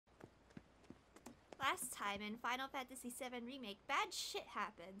last time in Final Fantasy VII Remake, bad shit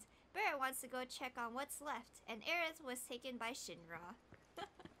happened. Barrett wants to go check on what's left, and Aerith was taken by Shinra.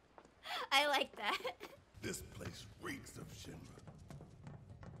 I like that. This place reeks of Shinra.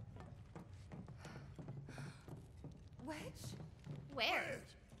 Wedge? Where?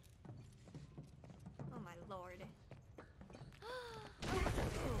 Wedge. Oh my lord.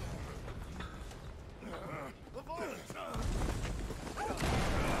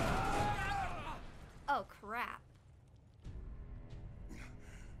 Oh crap.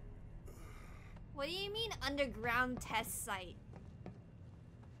 What do you mean underground test site?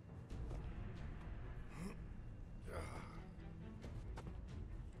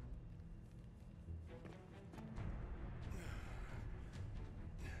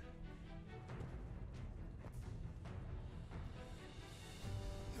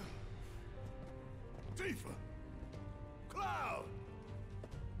 Tifa! Cloud!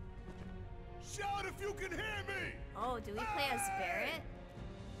 Shout if you can hear me! Oh, do we play as Barrett?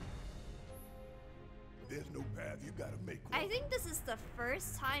 There's no path, you gotta make one. I think this is the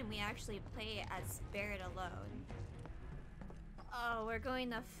first time we actually play as Barrett alone. Oh, we're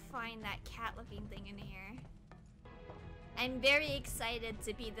going to find that cat-looking thing in here. I'm very excited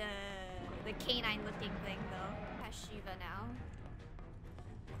to be the canine-looking thing, though. Has Shiva now.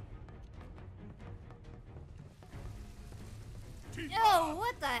 Tifa! Yo,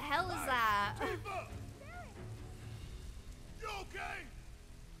 what the hell is that? Tifa! You okay?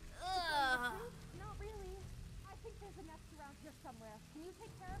 Ugh. Not really. I think there's a nest around here somewhere. Can you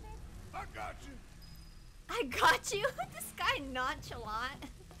take care of it? I got you. I got you. This guy nonchalant.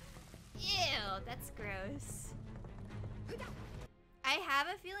 Ew, that's gross. I have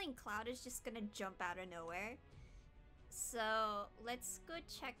a feeling Cloud is just gonna jump out of nowhere. So let's go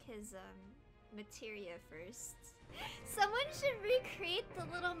check his materia first. Someone should recreate the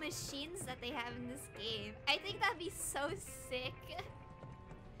little machines that they have in this game. I think that'd be so sick.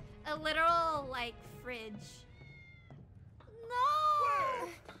 A literal like fridge. No!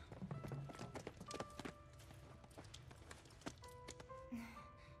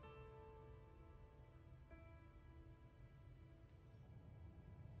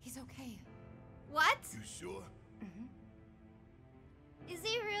 He's okay. What? You sure? Mm-hmm. Is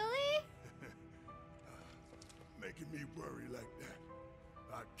he really? Making me worry like that.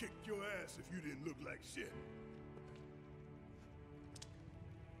 I'd kick your ass if you didn't look like shit.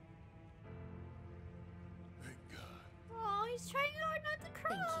 Thank God. Oh, he's trying hard not to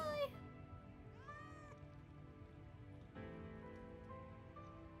cry.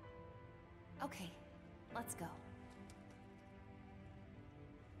 Okay, let's go.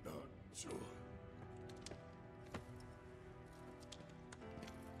 Not sure.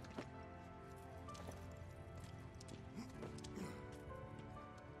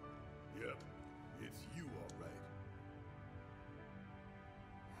 Yep, it's you all right.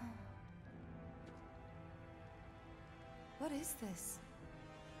 What is this?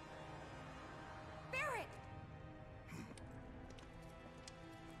 Barrett!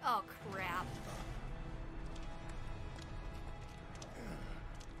 Oh crap.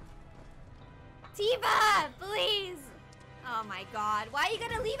 Tifa, please! Oh my god, why are you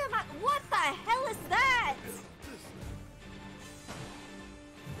gonna leave him out? What the hell is that?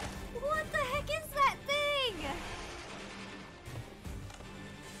 What the heck is that thing?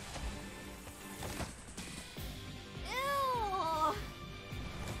 Ew!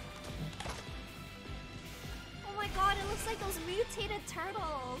 Oh my god, it looks like those mutated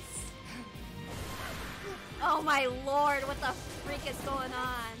turtles. Oh my lord, what the freak is going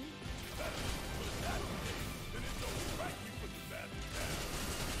on?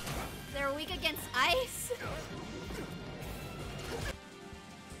 They're weak against ice?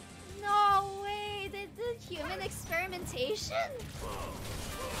 No way! They did human experimentation?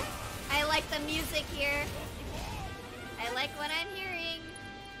 I like the music here. I like what I'm hearing.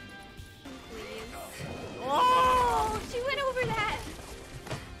 Please. Oh! She went over that!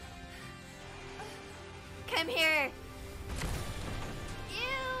 Come here!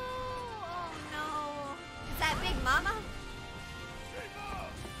 Ew! Oh no! Is that Big Mama?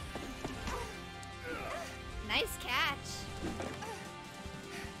 Nice catch.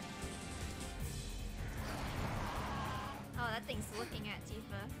 Oh, that thing's looking at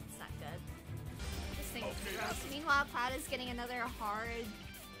Tifa. It's not good. This thing's gross. Meanwhile, Cloud is getting another hard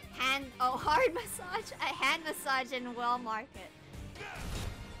massage? A hand massage in Well Market.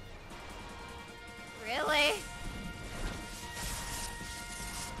 Really?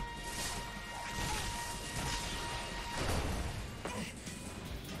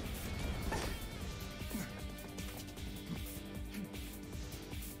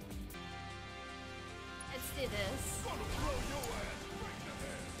 do this. Gonna blow your ass right in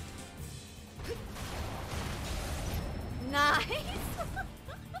the head. Nice!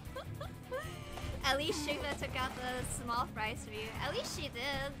 At least Shigma took out the small price for you. At least she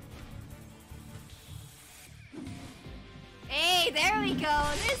did. Hey, there we go.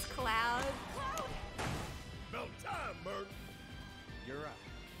 There's Cloud. About time, Merc. You're up.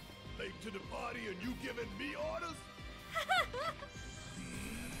 Late to the party and you giving me orders?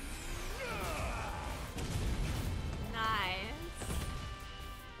 Nice.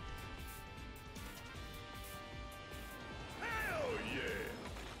 Hell yeah!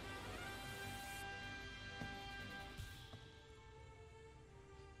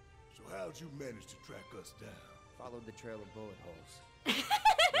 So how'd you manage to track us down? Followed the trail of bullet holes.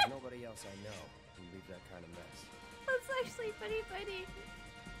 There's nobody else I know who leave that kind of mess. That's actually pretty funny.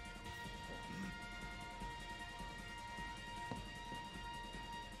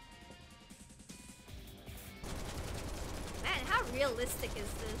 Man, how realistic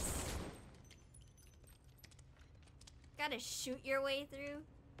is this? Gotta shoot your way through?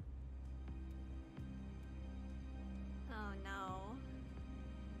 Oh no.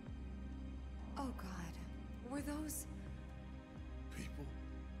 Oh God. Were those... People?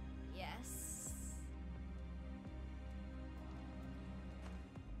 Yes.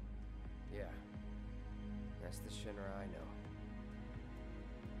 Yeah. That's the Shinra I know.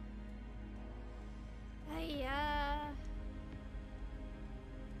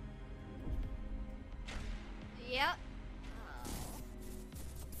 Yep.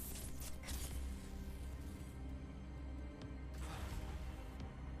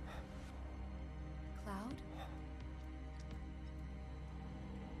 Cloud?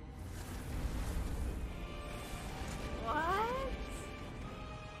 What?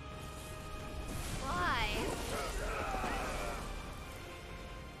 Why?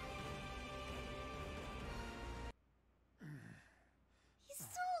 He's still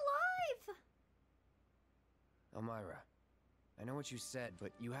alive! Elmira, I know what you said,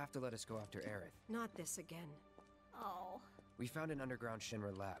 but you have to let us go after Aerith. Not this again. Oh. We found an underground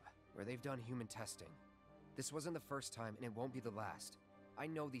Shinra lab, where they've done human testing. This wasn't the first time, and it won't be the last. I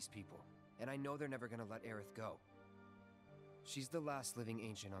know these people, and I know they're never gonna let Aerith go. She's the last living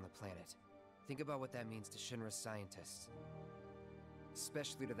ancient on the planet. Think about what that means to Shinra's scientists.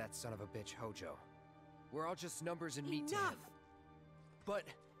 Especially to that son of a bitch, Hojo. We're all just numbers and meat to him. Enough! But...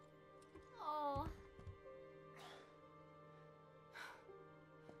 Oh.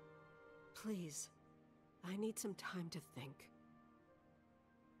 Please. I need some time to think.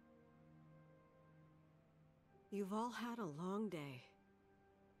 You've all had a long day.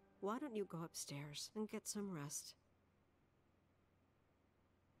 Why don't you go upstairs and get some rest?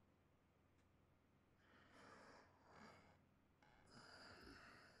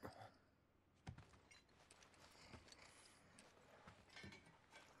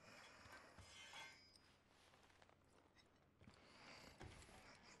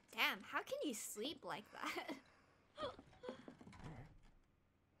 Damn, how can you sleep like that?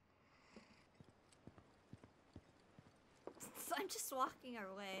 So I'm just walking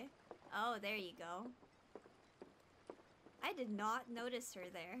our way. Oh, there you go. I did not notice her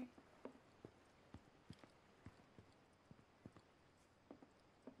there.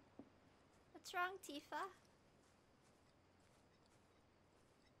 What's wrong, Tifa?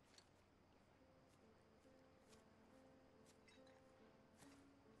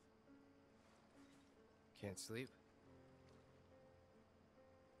 Can't sleep?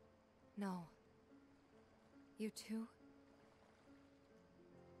 No. You too?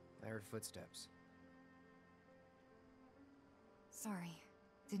 I heard footsteps. Sorry.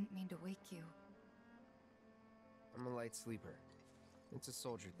 Didn't mean to wake you. I'm a light sleeper. It's a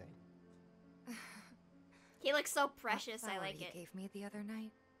soldier thing. He looks so precious, That I flower like you it. gave me the other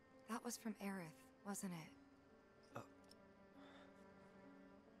night. That was from Aerith, wasn't it?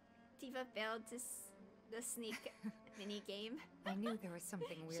 Tifa failed the sneak mini game. I knew there was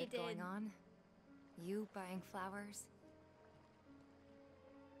something She weird going did. on. You buying flowers.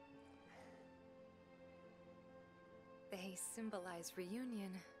 They symbolize reunion,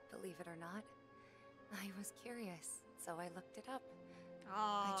 believe it or not. I was curious, so I looked it up.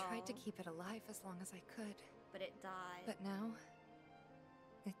 Oh. I tried to keep it alive as long as I could, But it died. but now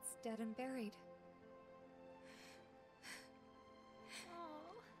it's dead and buried.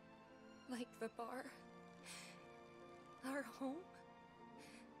 Oh. Like the bar, our home,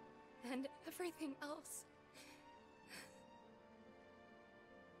 and everything else.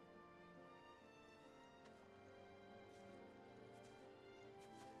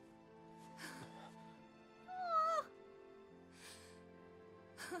 Oh.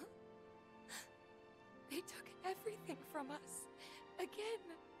 It everything from us. Again.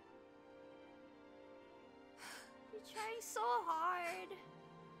 You're trying so hard.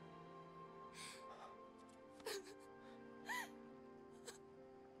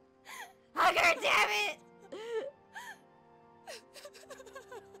 Hugger, damn it!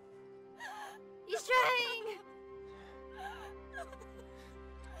 He's trying!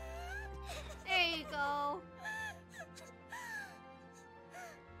 There you go.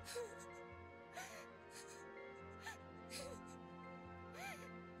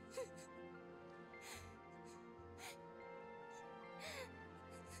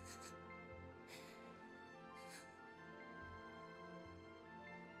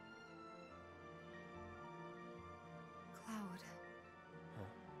 Cloud.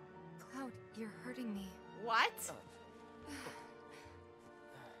 Cloud, you're hurting me. What?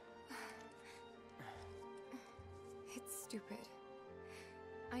 It's stupid.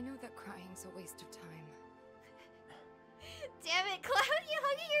 I know that crying's a waste of time. Damn it, Cloud, you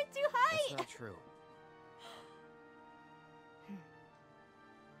hugging her too high! That's not true.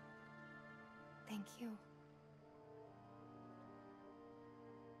 Thank you.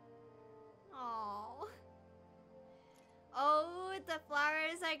 Oh. Oh, the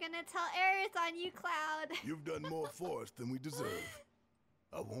flowers are gonna tell Aerith on you, Cloud. You've done more for us than we deserve.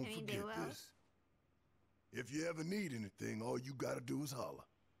 I won't I mean, they forget will. this. If you ever need anything, all you gotta do is holler.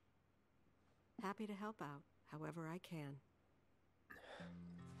 Happy to help out, however I can.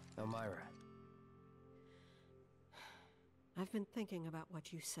 Elmira, I've been thinking about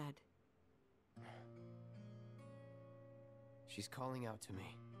what you said. she's calling out to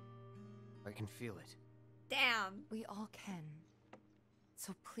me. I can feel it. Damn. We all can.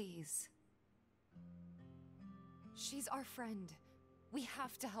 So please. She's our friend. We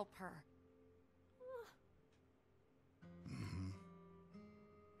have to help her.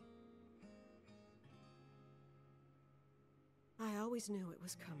 I always knew it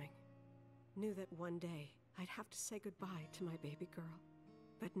was coming. Knew that one day I'd have to say goodbye to my baby girl.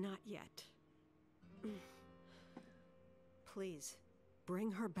 But not yet. Please,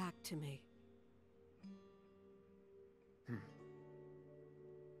 bring her back to me.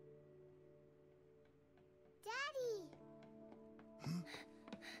 Daddy!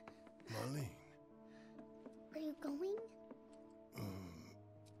 Marlene. Are you going?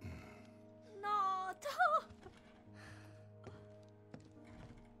 No,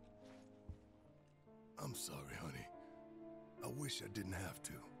 I'm sorry, honey. I wish I didn't have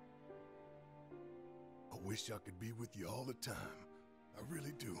to. I wish I could be with you all the time. I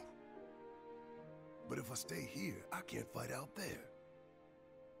really do. But if I stay here, I can't fight out there.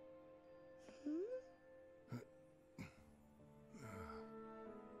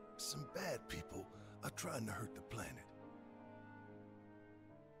 Some bad people are trying to hurt the planet.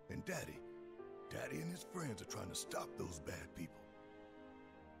 And Daddy and his friends are trying to stop those bad people.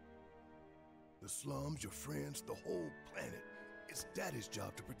 The slums, your friends, the whole planet. It's Daddy's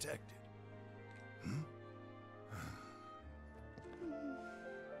job to protect it.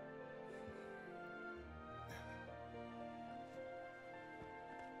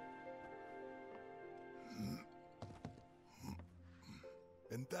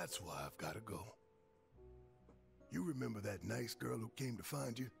 And that's why I've got to go. You remember that nice girl who came to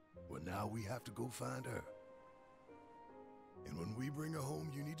find you? Well, now we have to go find her. And when we bring her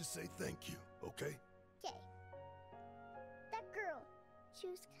home, you need to say thank you, okay? Okay. That girl, she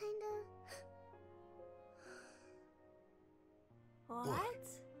was kinda... what?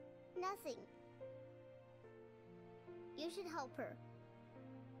 nothing. You should help her.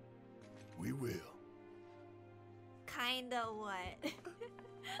 We will. Kinda what?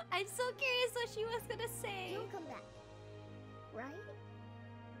 I'm so curious what she was gonna say. You'll come back, right?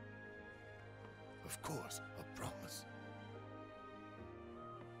 Of course, I promise.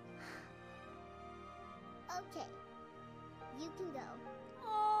 Okay. You can go.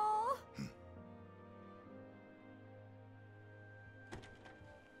 Oh.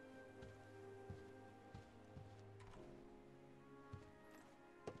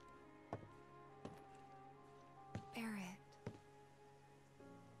 Barrett.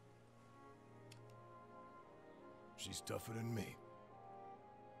 She's tougher than me.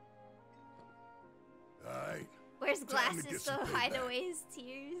 All right. Wears Time to glasses get so some hide payback. away his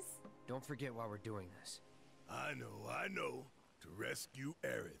tears. Don't forget why we're doing this. I know. To rescue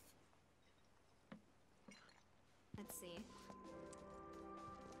Aerith. Let's see.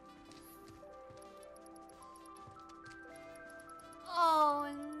 Oh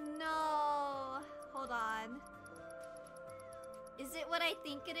no! Hold on. Is it what I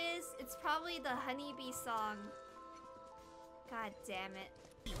think it is? It's probably the Honeybee song. God damn it.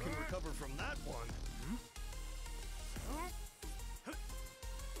 You can recover from that one.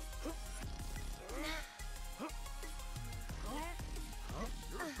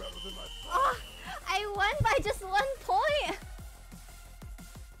 You're better than my Oh, I won by just 1 point.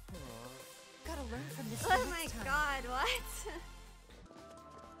 Gotta learn from this. Oh my god, what?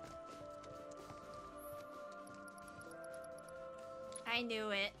 I knew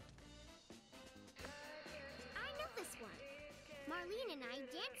it. I know this one. Marlene and I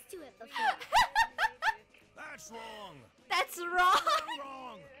danced to it before. That's wrong. That's wrong.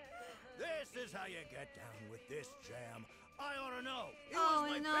 Wrong. This is how you get down with this jam. I ought to know. It Oh,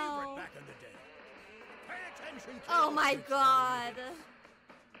 was my no. favorite back in the day. Pay attention to Oh it, my you god.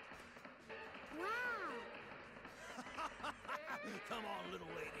 Wow. Come on, little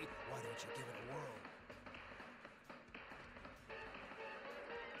lady. Why don't you give it a whirl?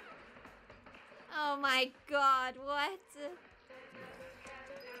 Oh my god, what?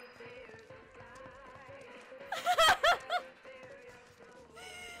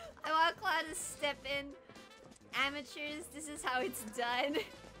 I want Cloud to step in. Amateurs, this is how it's done.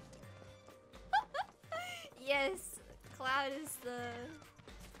 Yes, Cloud is the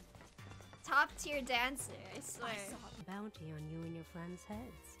top tier dancer, I swear. I saw a bounty on you and your friends'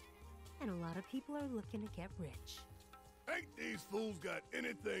 heads. And a lot of people are looking to get rich. Ain't these fools got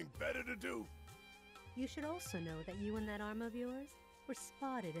anything better to do? You should also know that you and that arm of yours were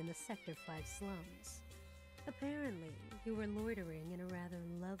spotted in the Sector 5 slums. Apparently, you were loitering in a rather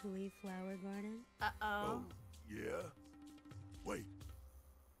lovely flower garden. Uh-oh. Yeah? Wait,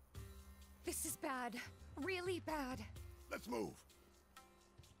 This is bad. Really bad. let's move.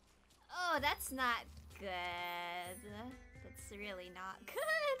 Oh, that's not good. That's really not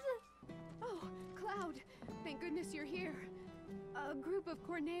good. Oh, Cloud! Thank goodness you're here. A group of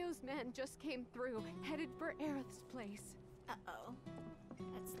Corneo's men just came through, headed for Aerith's place. Uh-oh.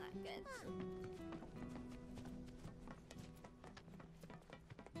 That's not good.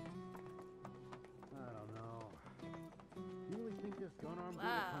 I don't know. You really think this gun arm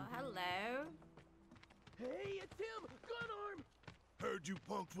Whoa, hello. Hey, it's him! Gun arm! Heard you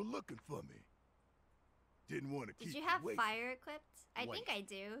punks were looking for me. Didn't want to keep Did you have waiting. fire equipped? I Wait. think I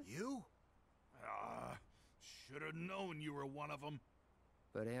do. You? Should have known you were one of them.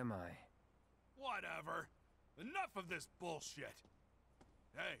 But am I? Whatever. Enough of this bullshit.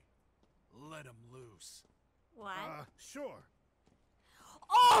 Hey, let him loose. What? Sure.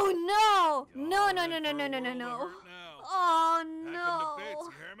 Oh no! No, Y'all no, in no, no, for no, a no, no, world of no. hurt now. Oh Pack 'em no. to bits,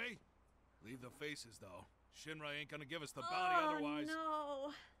 you hear me? Leave the faces, though. Shinra ain't gonna give us the bounty otherwise.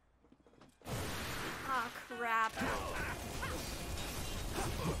 Oh no. Oh crap.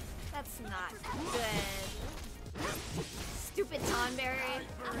 That's not good. Stupid Tonberry.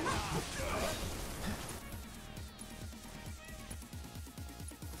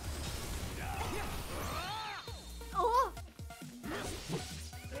 Oh!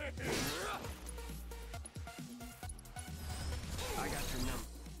 I got your number.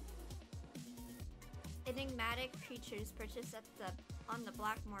 Enigmatic creatures purchased on the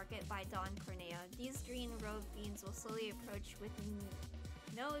black market by Don Corneo. These green robed beings will slowly approach with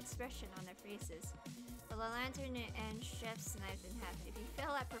no expression on their faces. The lantern and chef's knife in half. If you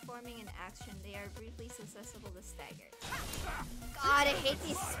fail at performing an action, they are briefly susceptible to stagger. God, I hate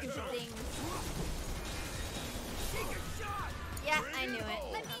these stupid things. Yeah, I knew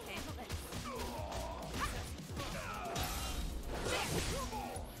it. Okay.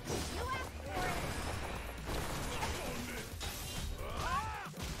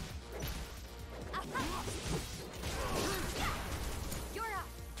 You're up.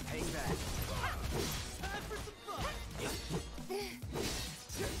 Hang back.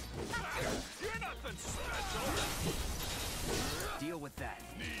 You're nothing special. Deal with that.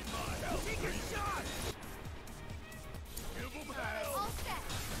 Need my help. Take a shot. Give 'em hell. All set.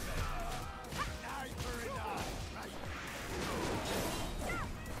 Eye for an eye.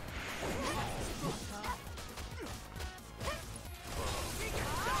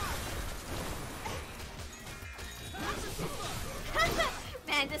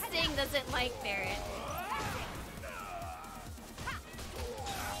 Man, this thing doesn't like Barrett.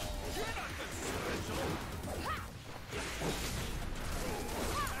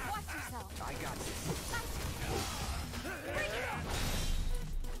 Watch yourself. I got this.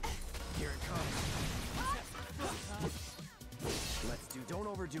 Here it comes. Let's do. Don't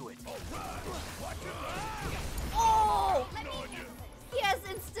overdo it. Oh! He has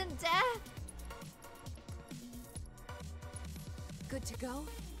instant death. Good to go?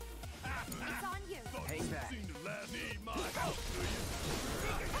 It's on you. Hang back. Seem to last. Need my help, do you?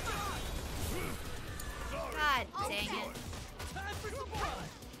 God dang it.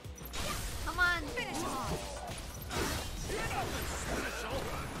 Come on. Finish him off.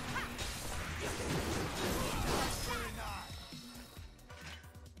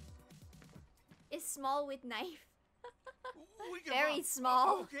 small with knife. We give Very up.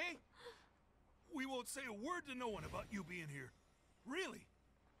 small. Okay? We won't say a word to no one about you being here. Really?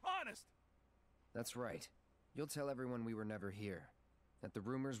 Honest. That's right. You'll tell everyone we were never here. That the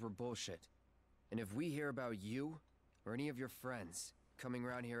rumors were bullshit. And if we hear about you, or any of your friends, coming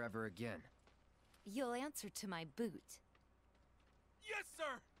around here ever again... You'll answer to my boot. Yes,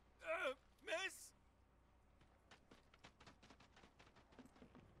 sir! Miss?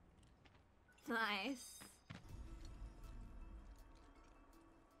 Nice.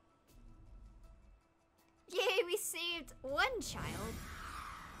 Yay, we saved one child.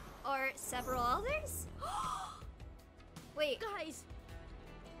 Or several others? Wait. Guys!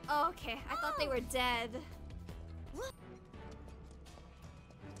 Oh, okay. I thought they were dead.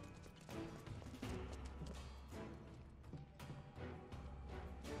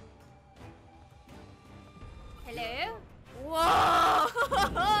 Hello? Whoa!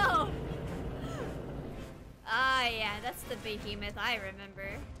 Ah, yeah, that's the behemoth I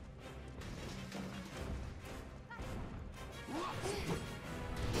remember.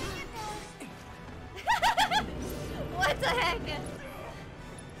 What the heck?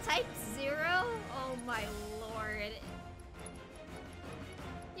 Type 0? Oh my lord.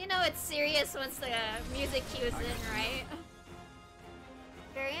 You know it's serious once the music cues in, right?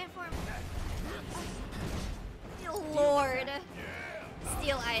 Very informative. Lord.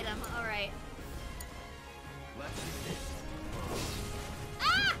 Steal item, alright.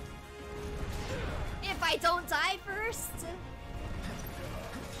 Ah! If I don't die first.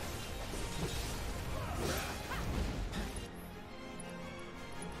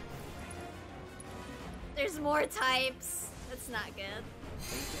 There's more types. That's not good.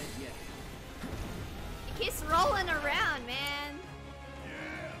 It keeps rolling around, man.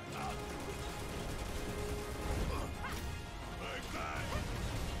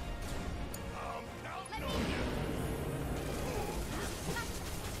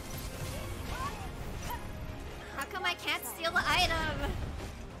 How come I can't steal the item?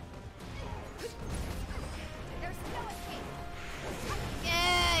 There's no escape.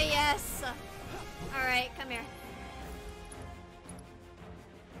 Yeah, yes. Alright, come here.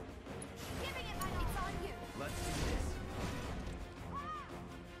 Giving it, it's on you. Let's do this.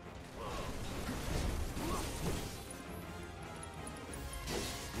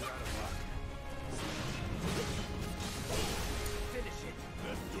 We're out of luck. Finish it.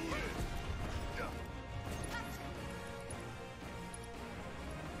 Let's do it.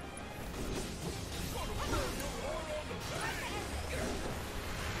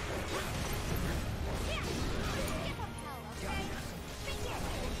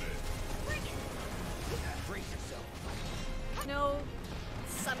 Brace yourself. No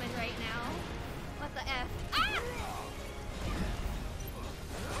summon right now. What the F? Ah!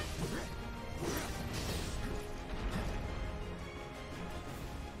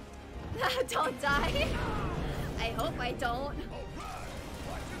 Don't die. I hope I don't.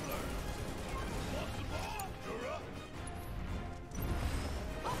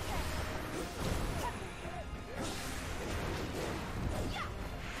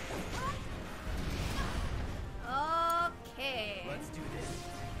 Okay. Let's do this.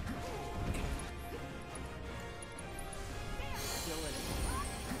 Kill it.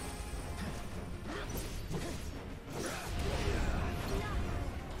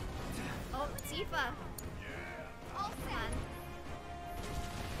 Oh, Tifa. All set.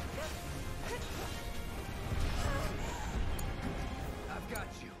 I've got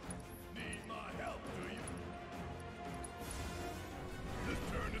you. Need my help, do you? Let's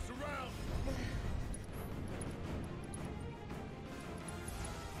turn this around.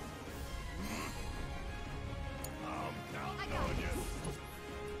 I'm counting on you.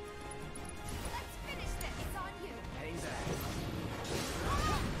 Let's finish this. It's on you. Hang back.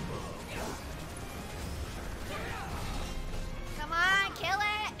 Come on, kill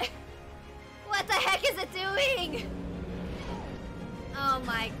it. What the heck is it doing? Oh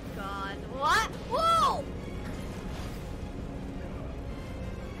my god. What? Whoa!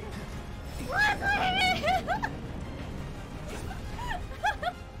 What the heck?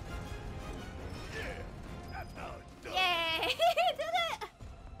 That's how it's done. Yay! Did it!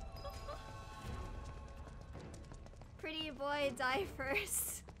 Pretty boy, die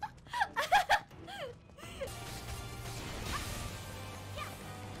first.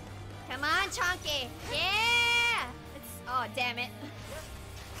 Come on, Chonky! Yeah! Oh, damn it.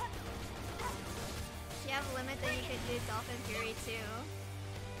 If you have a limit, then you could do Dolphin Fury too.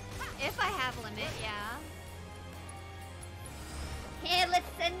 If I have a limit, yeah. Here, let's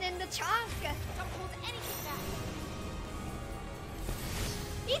send in the chunk! Don't hold anything back.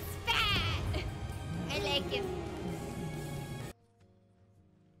 It's fat! like him.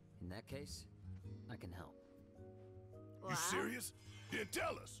 In that case, I can help. You serious? Then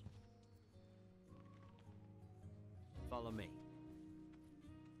tell us. Follow me.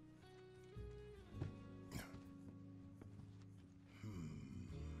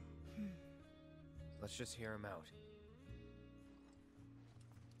 Let's just hear him out.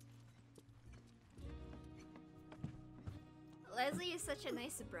 Leslie is such a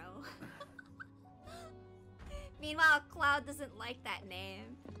nice bro. Meanwhile, Cloud doesn't like that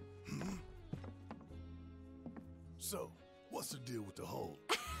name. So, what's the deal with the hole?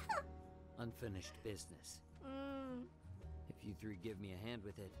 Unfinished business. If you three give me a hand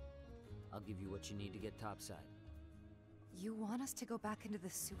with it, I'll give you what you need to get topside. You want us to go back into the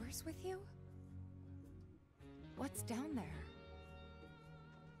sewers with you? What's down there?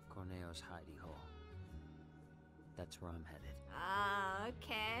 Corneo's hidey hole. That's where I'm headed. Ah,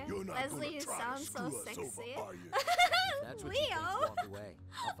 okay. You're not Leslie, you gonna try sound to so screw us sexy. over, are you? If that's what you think, Leo! walk away.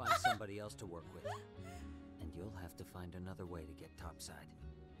 I'll find somebody else to work with. And you'll have to find another way to get topside.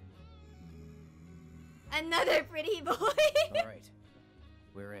 Another pretty boy. Alright.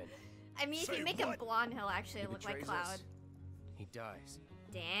 We're in. I mean, if you make him blonde, he'll actually look like betrays Cloud. us. He dies.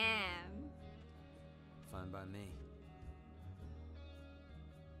 Damn. Fine by me.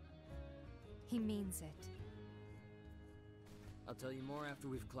 He means it. I'll tell you more after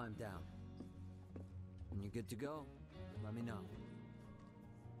we've climbed down. When you're good to go, let me know.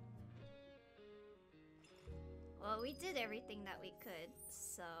 Well, we did everything that we could,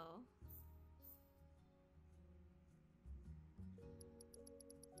 so...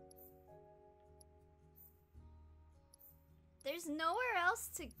 There's nowhere else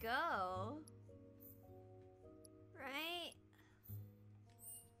to go. Right?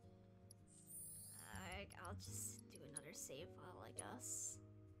 I'll just do another save file, I guess.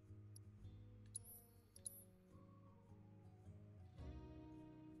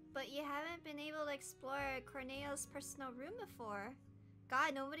 But you haven't been able to explore Corneo's personal room before.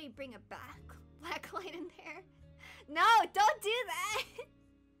 God, nobody bring a black light in there. No, don't do that!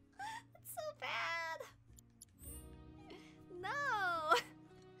 That's so bad! No!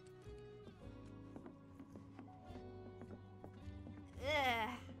 Ugh.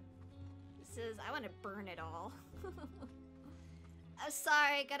 This is... I want to burn it all. I'm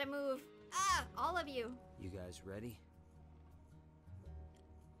sorry, gotta move. Ah! All of you. You guys ready?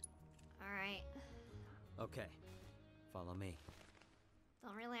 Alright. Okay. Follow me.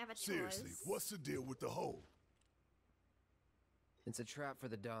 Don't really have a choice. Seriously, what's the deal with the hole? It's a trap for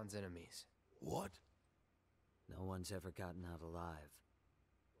the Dawn's enemies. What? No one's ever gotten out alive.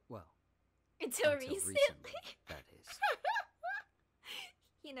 Well, Until recently. That is.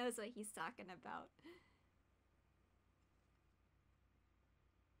 He knows what he's talking about.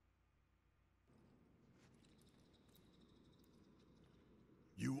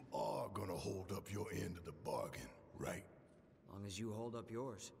 You are gonna hold up your end of the bargain, right? Long as you hold up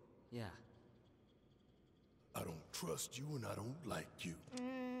yours. Yeah. I don't trust you and I don't like you.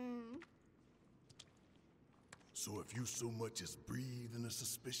 So if you so much as breathe in a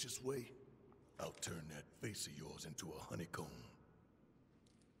suspicious way, I'll turn that face of yours into a honeycomb.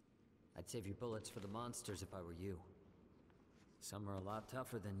 I'd save your bullets for the monsters if I were you. Some are a lot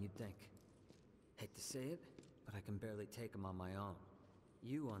tougher than you'd think. Hate to say it, but I can barely take them on my own.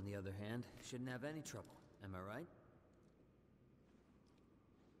 You, on the other hand, shouldn't have any trouble. Am I right?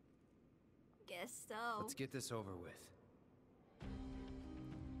 Guess so. Let's get this over with.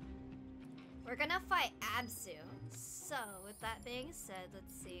 We're gonna fight Abzu. So, with that being said,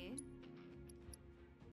 let's see.